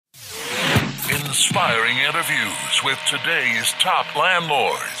Inspiring interviews with today's top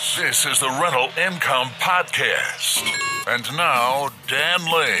landlords. This is the Rental Income Podcast. And now, Dan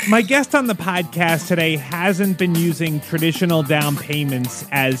Lane. My guest on the podcast today hasn't been using traditional down payments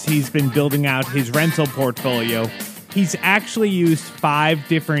as he's been building out his rental portfolio. He's actually used 5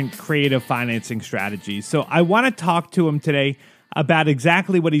 different creative financing strategies. So I want to talk to him today about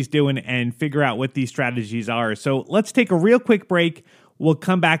exactly what he's doing and figure out what these strategies are. So let's take a real quick break. We'll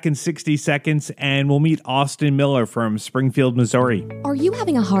come back in 60 seconds and we'll meet Austin Miller from Springfield, Missouri. Are you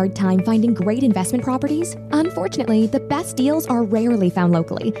having a hard time finding great investment properties? Unfortunately, the best deals are rarely found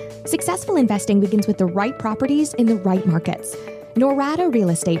locally. Successful investing begins with the right properties in the right markets. Norada Real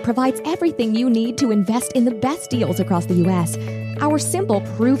Estate provides everything you need to invest in the best deals across the U.S. Our simple,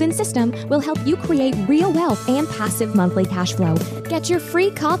 proven system will help you create real wealth and passive monthly cash flow. Get your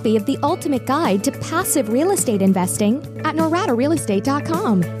free copy of the ultimate guide to passive real estate investing at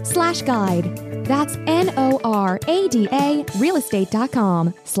noradarealestate.com/guide. That's NORADA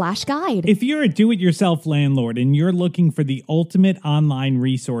realestate.com/guide. If you're a do-it-yourself landlord and you're looking for the ultimate online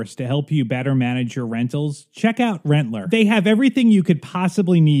resource to help you better manage your rentals, check out Rentler. They have everything you could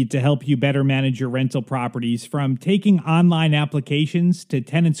possibly need to help you better manage your rental properties, from taking online applications to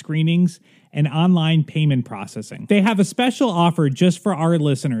tenant screenings and online payment processing. They have a special offer just for our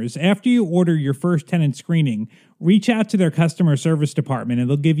listeners. After you order your first tenant screening, reach out to their customer service department and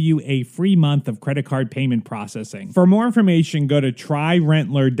they'll give you a free month of credit card payment processing. For more information, go to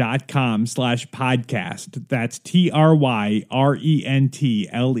tryrentler.com/podcast. That's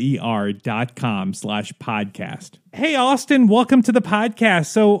TRYRENTLER.com/podcast. Hey, Austin, welcome to the podcast.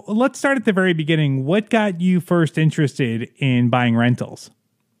 So let's start at the very beginning. What got you first interested in buying rentals?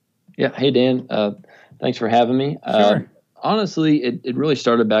 Yeah. Hey, Dan. Thanks for having me. Sure. Honestly, it really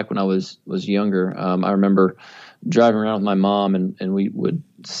started back when I was younger. I remember driving around with my mom, and we would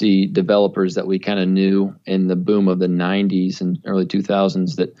see developers that we kind of knew in the boom of the 90s and early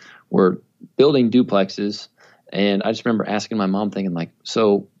 2000s that were building duplexes. And I just remember asking my mom, thinking like,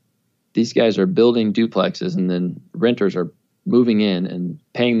 so these guys are building duplexes and then renters are moving in and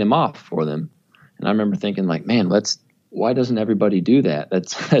paying them off for them. And I remember thinking like, man, why doesn't everybody do that?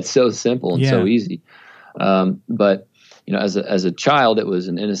 That's so simple and so easy. But you know, as a child, it was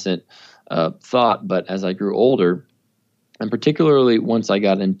an innocent thought. But as I grew older, and particularly once I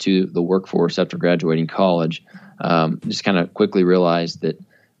got into the workforce after graduating college, just kind of quickly realized that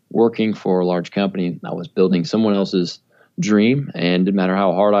working for a large company, I was building someone else's dream, and didn't matter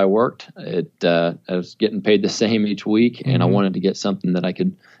how hard I worked, I was getting paid the same each week, and I wanted to get something that I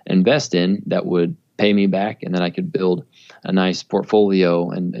could invest in that would pay me back, and then I could build a nice portfolio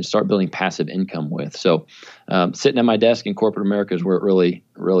and start building passive income with. So sitting at my desk in corporate America is where it really,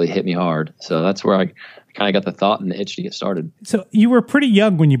 really hit me hard. So that's where I kind of got the thought and the itch to get started. So you were pretty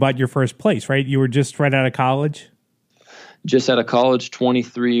young when you bought your first place, right? You were just right out of college? Just out of college,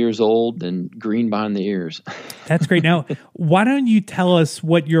 23 years old, and green behind the ears. That's great. Now, why don't you tell us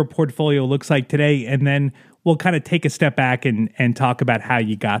what your portfolio looks like today, and then we'll kind of take a step back and talk about how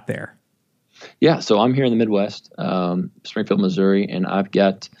you got there. Yeah, so I'm here in the Midwest, Springfield, Missouri, and I've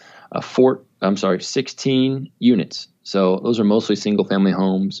got 16 units. So those are mostly single-family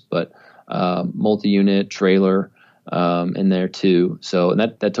homes, but multi-unit, trailer in there too. So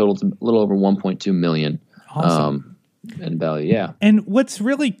that totals a little over $1.2 million. Awesome. In value, yeah. And what's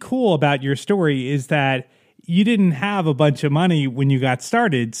really cool about your story is that you didn't have a bunch of money when you got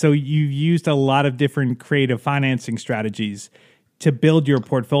started, so you used a lot of different creative financing strategies to build your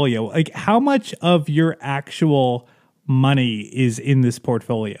portfolio. Like, how much of your actual money is in this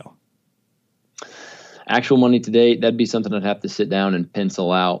portfolio? Actual money today, that'd be something I'd have to sit down and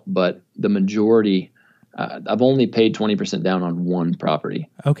pencil out, but the majority, I've only paid 20% down on one property.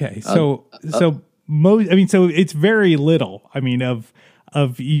 Okay, so it's very little. I mean, of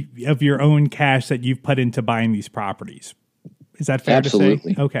your own cash that you've put into buying these properties. Is that fair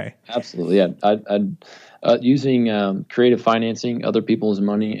Absolutely. to say? Okay. Absolutely. Yeah. I'd using creative financing, other people's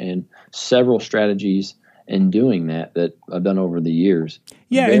money, and several strategies in doing that I've done over the years.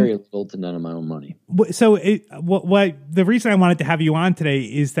 Yeah, very little to none of my own money. So what the reason I wanted to have you on today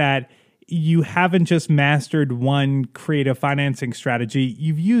is that you haven't just mastered one creative financing strategy.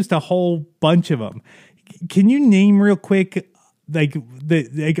 You've used a whole bunch of them. Can you name real quick,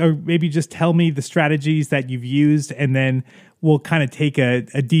 or maybe just tell me the strategies that you've used, and then we'll kind of take a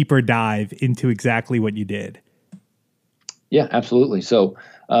deeper dive into exactly what you did. Yeah, absolutely. So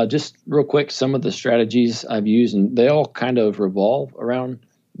just real quick, some of the strategies I've used, and they all kind of revolve around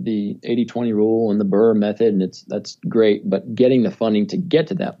the 80-20 rule and the Burr method, and that's great. But getting the funding to get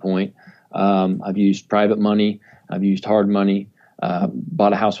to that point, I've used private money, I've used hard money,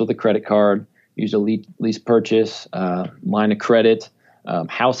 bought a house with a credit card, used a lease purchase, line of credit.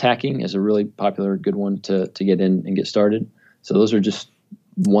 House hacking is a really popular, good one to get in and get started. So those are just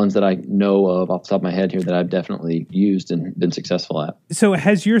ones that I know of off the top of my head here that I've definitely used and been successful at. So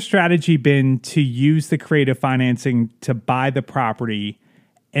has your strategy been to use the creative financing to buy the property,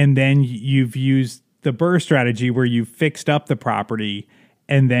 and then you've used the BRRRR strategy where you've fixed up the property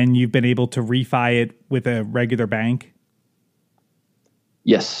and then you've been able to refi it with a regular bank?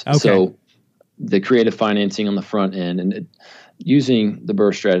 Yes. Okay. So the creative financing on the front end and using the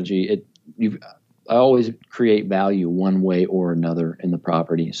BRRRR strategy, I always create value one way or another in the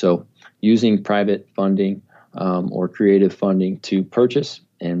property. So using private funding or creative funding to purchase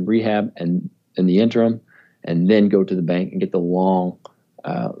and rehab and in the interim, and then go to the bank and get the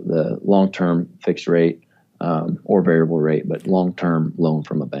long-term fixed rate or variable rate, but long-term loan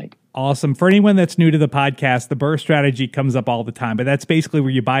from a bank. Awesome. For anyone that's new to the podcast, the BRRRR strategy comes up all the time, but that's basically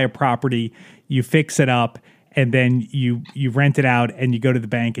where you buy a property, you fix it up, and then you rent it out and you go to the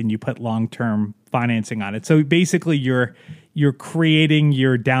bank and you put long-term financing on it. So basically you're creating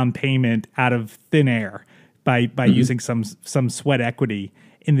your down payment out of thin air by using some sweat equity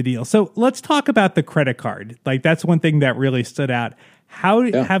in the deal. So let's talk about the credit card. Like that's one thing that really stood out. How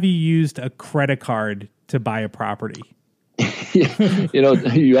have you used a credit card to buy a property?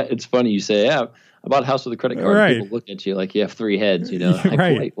 It's funny you say, I bought a house with a credit card. Right. People look at you like you have three heads, Like,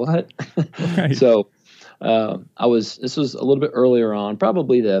 right. Wait, what? Right. So this was a little bit earlier on,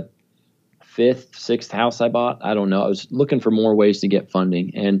 probably the fifth, sixth house I bought. I don't know. I was looking for more ways to get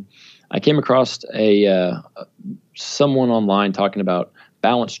funding, and I came across someone online talking about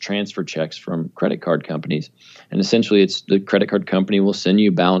balance transfer checks from credit card companies. And essentially it's the credit card company will send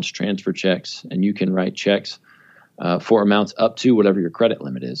you balance transfer checks, and you can write checks for amounts up to whatever your credit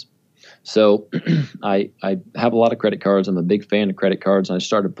limit is. So I have a lot of credit cards. I'm a big fan of credit cards. And I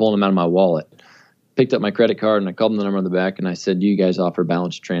started pulling them out of my wallet, picked up my credit card, and I called them the number on the back. And I said, do you guys offer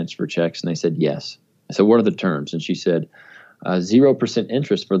balance transfer checks? And they said, yes. I said, what are the terms? And she said, 0%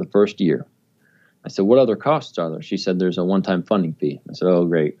 interest for the first year. I said, what other costs are there? She said, there's a one-time funding fee. I said, oh,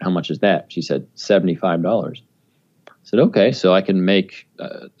 great. How much is that? She said, $75. I said, okay, so I can make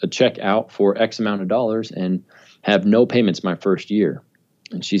a check out for X amount of dollars and have no payments my first year.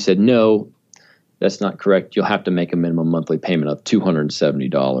 And she said, no, that's not correct. You'll have to make a minimum monthly payment of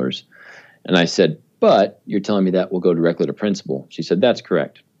 $270. And I said, but you're telling me that will go directly to principal. She said, that's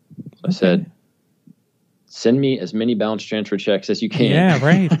correct. So I said, send me as many balance transfer checks as you can. Yeah,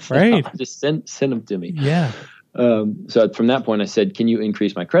 right. Just send them to me. Yeah. So from that point, I said, can you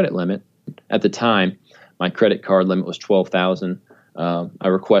increase my credit limit? At the time, my credit card limit was $12,000. I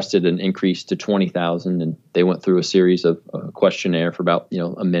requested an increase to $20,000, and they went through a series of questionnaire for about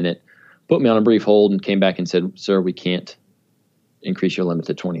a minute, put me on a brief hold, and came back and said, sir, we can't increase your limit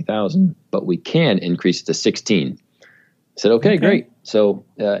to $20,000, but we can increase it to $16,000. I said, okay, great. So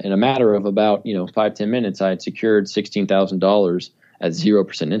in a matter of about 5-10 minutes, I had secured $16,000 at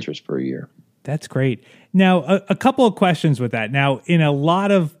 0% interest for a year. That's great. Now, a couple of questions with that. Now, in a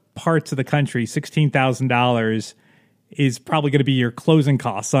lot of parts of the country, $16,000 is probably going to be your closing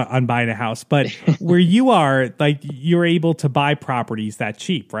costs on buying a house. But where you are, like, you're able to buy properties that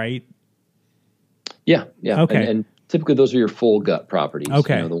cheap, right? Yeah. Okay. And typically those are your full gut properties.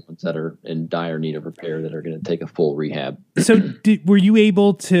 Okay. The ones that are in dire need of repair that are going to take a full rehab. So were you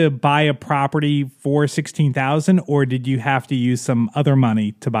able to buy a property for $16,000, or did you have to use some other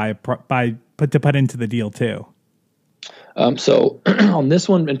money to put into the deal too? So on this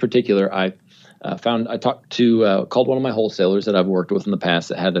one in particular, I called one of my wholesalers that I've worked with in the past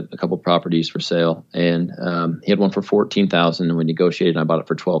that had a couple properties for sale, and he had one for $14,000, and we negotiated, and I bought it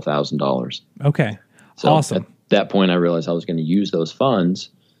for $12,000. Okay. So awesome. At that point, I realized I was going to use those funds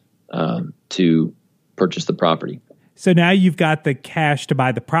to purchase the property. So now you've got the cash to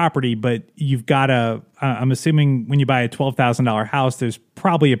buy the property, but you've got I'm assuming when you buy a $12,000 house, there's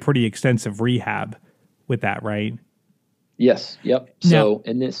probably a pretty extensive rehab with that, right? Yes. Yep. So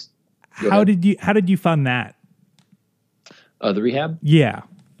in this, how did you fund that? The rehab? Yeah.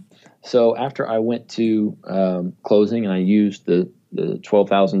 So after I went to closing and I used the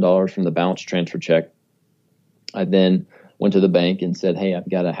 $12,000 from the balance transfer check, I then went to the bank and said, hey, I've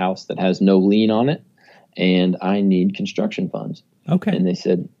got a house that has no lien on it, and I need construction funds. Okay. And they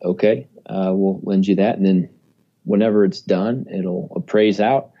said, okay, we'll lend you that. And then whenever it's done, it'll appraise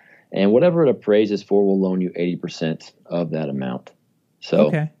out. And whatever it appraises for, we'll loan you 80% of that amount. So,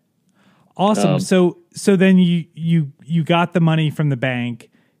 okay. Awesome. So then you got the money from the bank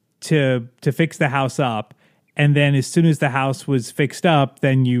to fix the house up. And then as soon as the house was fixed up,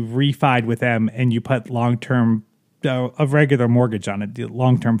 then you refied with them and you put long-term, a regular mortgage on it,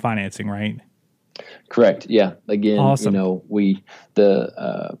 long-term financing, right? Correct. Yeah. Again, Awesome.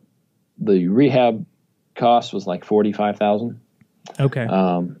 the rehab cost was like 45,000. Okay.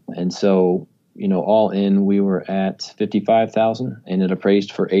 And so, all in, we were at 55,000 and it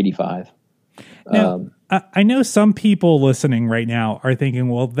appraised for 85. Now, I know some people listening right now are thinking,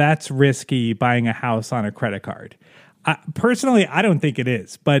 well, that's risky buying a house on a credit card. Personally, I don't think it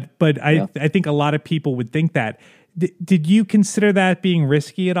is, but I think a lot of people would think that. Did you consider that being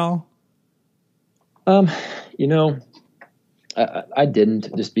risky at all? I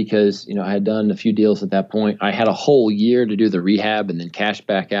didn't, just because, I had done a few deals at that point. I had a whole year to do the rehab and then cash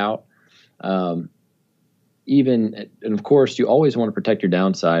back out. And of course, you always want to protect your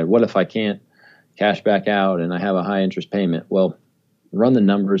downside. What if I can't cash back out and I have a high interest payment? Well, run the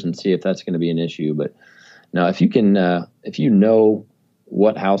numbers and see if that's going to be an issue. But now, if you know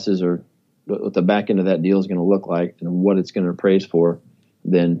what houses are, what the back end of that deal is going to look like and what it's going to appraise for,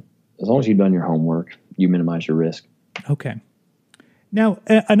 then as long as you've done your homework, you minimize your risk. Okay. Now,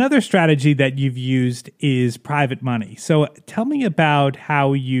 another strategy that you've used is private money. So tell me about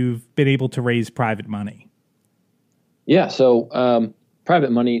how you've been able to raise private money. Yeah. So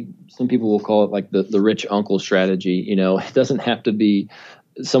private money, some people will call it like the rich uncle strategy. It doesn't have to be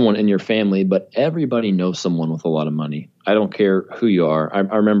someone in your family, but everybody knows someone with a lot of money. I don't care who you are. I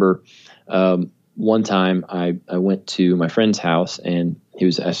remember one time I went to my friend's house and he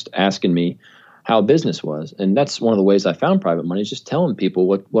was asking me how business was. And that's one of the ways I found private money, is just telling people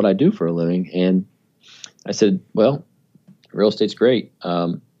what I do for a living. And I said, well, real estate's great.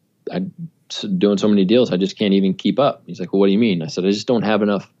 I'm doing so many deals, I just can't even keep up. He's like, well, what do you mean? I said, I just don't have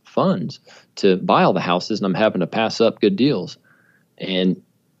enough funds to buy all the houses, and I'm having to pass up good deals. And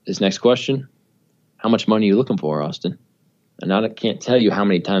his next question, how much money are you looking for, Austin? And I can't tell you how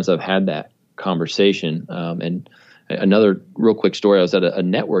many times I've had that conversation. And another real quick story, I was at a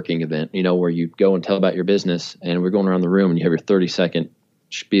networking event, where you go and tell about your business, and we're going around the room and you have your 30-second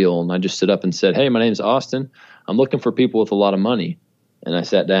spiel. And I just stood up and said, hey, my name's Austin. I'm looking for people with a lot of money. And I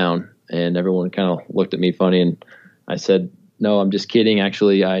sat down and everyone kind of looked at me funny. And I said, no, I'm just kidding.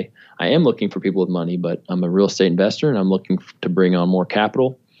 Actually, I am looking for people with money, but I'm a real estate investor and I'm looking to bring on more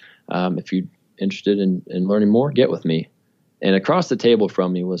capital. If you're interested in learning more, get with me. And across the table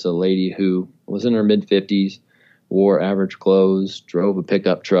from me was a lady who was in her mid-50s, wore average clothes, drove a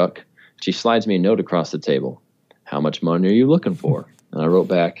pickup truck. She slides me a note across the table. How much money are you looking for? And I wrote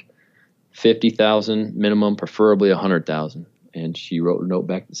back, 50,000 minimum, preferably 100,000. And she wrote a note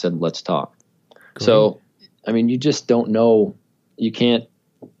back that said, let's talk. Great. So, you just don't know. You can't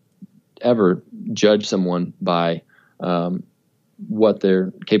ever judge someone by what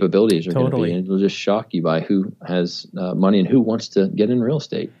their capabilities are going to be. And it'll just shock you by who has money and who wants to get in real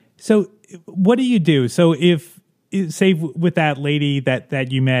estate. So what do you do? So say with that lady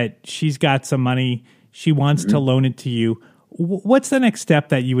that you met, she's got some money, she wants to loan it to you. What's the next step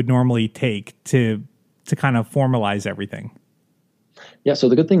that you would normally take to kind of formalize everything? Yeah. So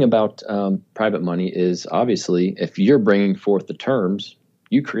the good thing about private money is, obviously, if you're bringing forth the terms,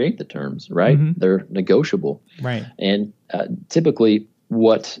 you create the terms, right? Mm-hmm. They're negotiable. Right. And typically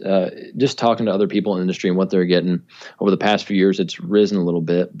just talking to other people in the industry and what they're getting over the past few years, it's risen a little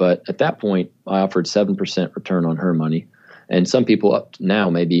bit. But at that point, I offered 7% return on her money. And some people up to now,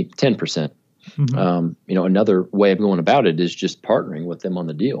 maybe 10%. Mm-hmm. Another way of going about it is just partnering with them on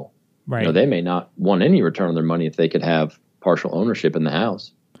the deal. Right. They may not want any return on their money if they could have partial ownership in the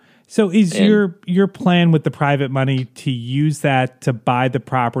house. So is your plan with the private money to use that to buy the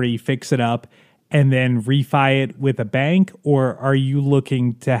property, fix it up, and then refi it with a bank? Or are you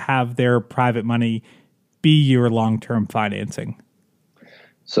looking to have their private money be your long-term financing?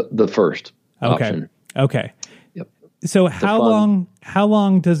 So the first option. Okay. Yep. So how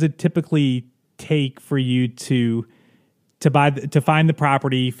long does it typically take for you to find the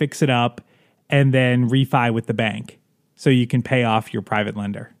property, fix it up, and then refi with the bank so you can pay off your private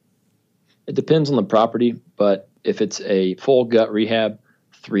lender? It depends on the property, but if it's a full gut rehab,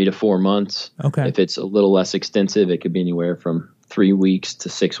 3 to 4 months. Okay. If it's a little less extensive, it could be anywhere from 3 weeks to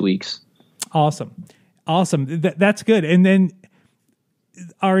 6 weeks. Awesome. That's good. And then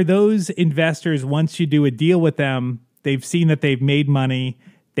are those investors, once you do a deal with them, they've seen that they've made money,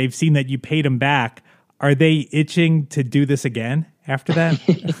 they've seen that you paid them back, are they itching to do this again after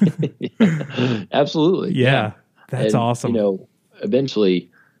that? Absolutely. Yeah. That's awesome. Eventually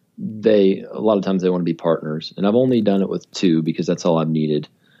a lot of times they want to be partners, and I've only done it with 2 because that's all I've needed.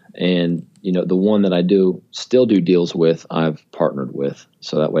 And, the one that I still do deals with, I've partnered with.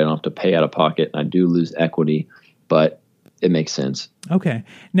 So that way I don't have to pay out of pocket. I do lose equity, but it makes sense. Okay.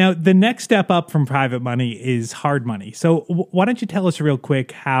 Now, the next step up from private money is hard money. So why don't you tell us real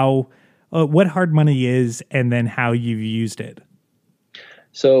quick how what hard money is and then how you've used it.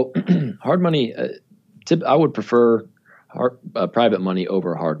 So hard money, I would prefer private money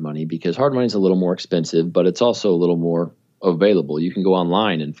over hard money because hard money is a little more expensive, but it's also a little more available. You can go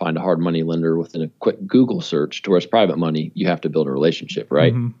online and find a hard money lender within a quick Google search, to whereas private money, you have to build a relationship,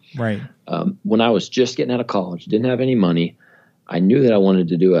 right? Mm-hmm. Right. When I was just getting out of college, didn't have any money, I knew that I wanted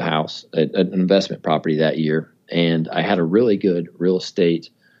to do a house, an investment property that year. And I had a really good real estate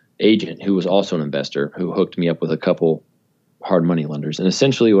agent who was also an investor who hooked me up with a couple hard money lenders. And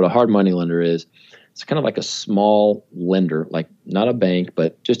essentially what a hard money lender is, it's kind of like a small lender, like not a bank,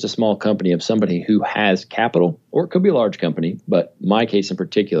 but just a small company of somebody who has capital, or it could be a large company. But my case in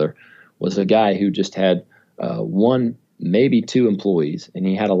particular was a guy who just had one, maybe two employees, and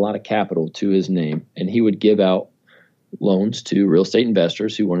he had a lot of capital to his name. And he would give out loans to real estate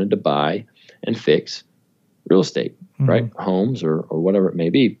investors who wanted to buy and fix real estate, right? Homes or whatever it may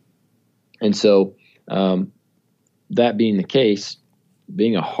be. And so that being the case,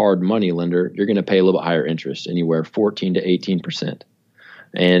 being a hard money lender, you're going to pay a little bit higher interest, anywhere 14 to 18%.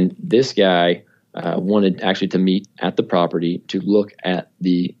 And this guy wanted actually to meet at the property to look at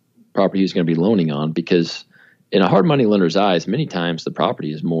the property he's going to be loaning on, because in a hard money lender's eyes, many times the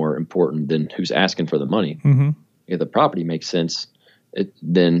property is more important than who's asking for the money. If the property makes sense,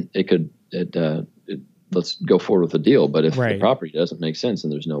 then let's go forward with the deal. But if the property doesn't make sense,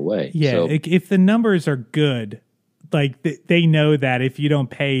 then there's no way. Yeah, so, if the numbers are good, like they know that if you don't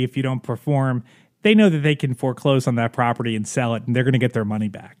pay, if you don't perform, they know that they can foreclose on that property and sell it, and they're going to get their money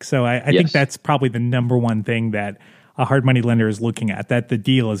back. So I think that's probably the number one thing that a hard money lender is looking at, that the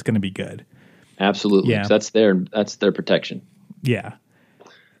deal is going to be good. Absolutely. Yeah. That's their protection. Yeah.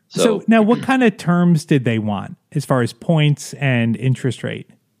 So now what kind of terms did they want as far as points and interest rate?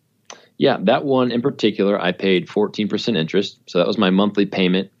 Yeah, that one in particular, I paid 14% interest. So that was my monthly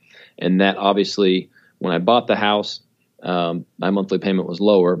payment. And that obviously, when I bought the house, my monthly payment was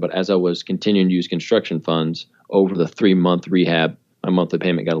lower. But as I was continuing to use construction funds over the 3-month rehab, my monthly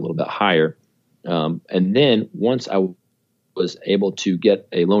payment got a little bit higher. And then once I was able to get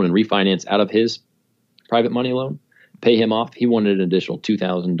a loan and refinance out of his private money loan, pay him off, he wanted an additional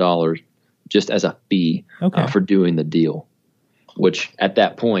 $2,000 just as a fee for doing the deal, which at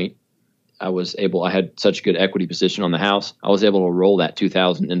that point, I had such good equity position on the house. I was able to roll that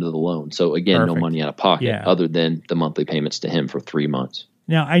 $2,000 into the loan. So again, no money out of pocket other than the monthly payments to him for 3 months.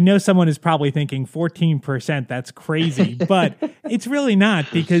 Now, I know someone is probably thinking 14%, that's crazy, but it's really not,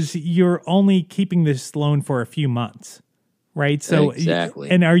 because you're only keeping this loan for a few months, right? So exactly.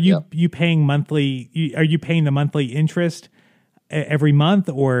 And are you paying monthly? Are you paying the monthly interest every month,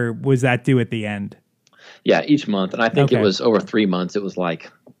 or was that due at the end? Yeah, each month. And I think it was over 3 months. It was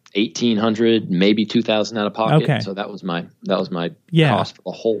like $1,800, maybe $2,000 out of pocket. Okay. So that was my cost for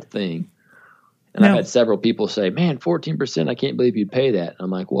the whole thing. And I've had several people say, "Man, 14%! I can't believe you'd pay that." And I'm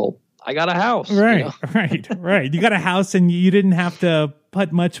like, "Well, I got a house." Right, right. You got a house, and you didn't have to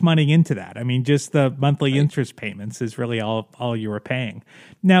put much money into that. I mean, just the monthly interest payments is really all you were paying.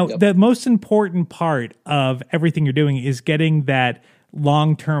 Now, the most important part of everything you're doing is getting that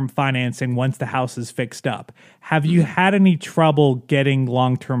long-term financing once the house is fixed up. Have you had any trouble getting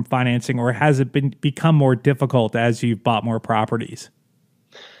long-term financing, or has it become more difficult as you've bought more properties?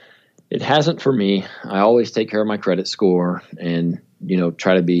 It hasn't for me. I always take care of my credit score and,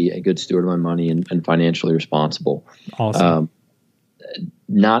 try to be a good steward of my money and financially responsible. Awesome.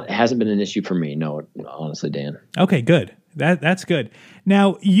 Hasn't been an issue for me. No, honestly, Dan. Okay, good. That's good.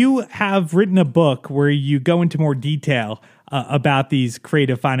 Now, you have written a book where you go into more detail about these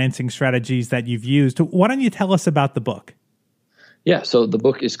creative financing strategies that you've used. Why don't you tell us about the book? Yeah, so the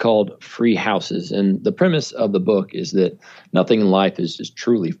book is called Free Houses, and the premise of the book is that nothing in life is just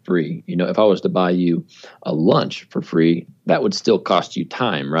truly free. If I was to buy you a lunch for free, that would still cost you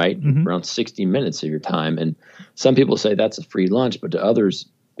time, right? Mm-hmm. Around 60 minutes of your time. And some people say that's a free lunch, but to others,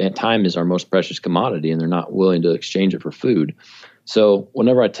 time is our most precious commodity, and they're not willing to exchange it for food. So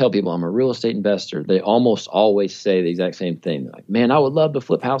whenever I tell people I'm a real estate investor, they almost always say the exact same thing. They're like, "Man, I would love to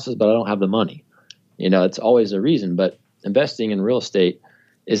flip houses, but I don't have the money." It's always a reason, but investing in real estate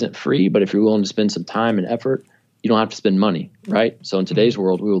isn't free, but if you're willing to spend some time and effort, you don't have to spend money, right? So in today's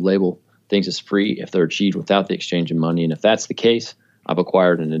world, we will label things as free if they're achieved without the exchange of money. And if that's the case, I've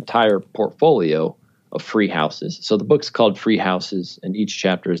acquired an entire portfolio of free houses. So the book's called Free Houses, and each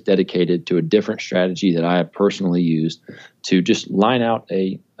chapter is dedicated to a different strategy that I have personally used to just line out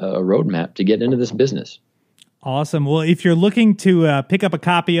a roadmap to get into this business. Awesome. Well, if you're looking to pick up a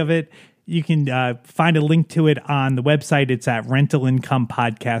copy of it, you can find a link to it on the website. It's at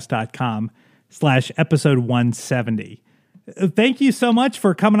rentalincomepodcast.com/episode 170. Thank you so much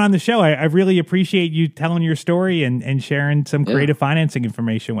for coming on the show. I really appreciate you telling your story and sharing some creative financing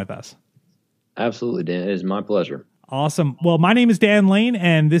information with us. Absolutely, Dan. It is my pleasure. Awesome. Well, my name is Dan Lane,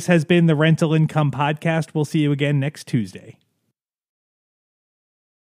 and this has been the Rental Income Podcast. We'll see you again next Tuesday.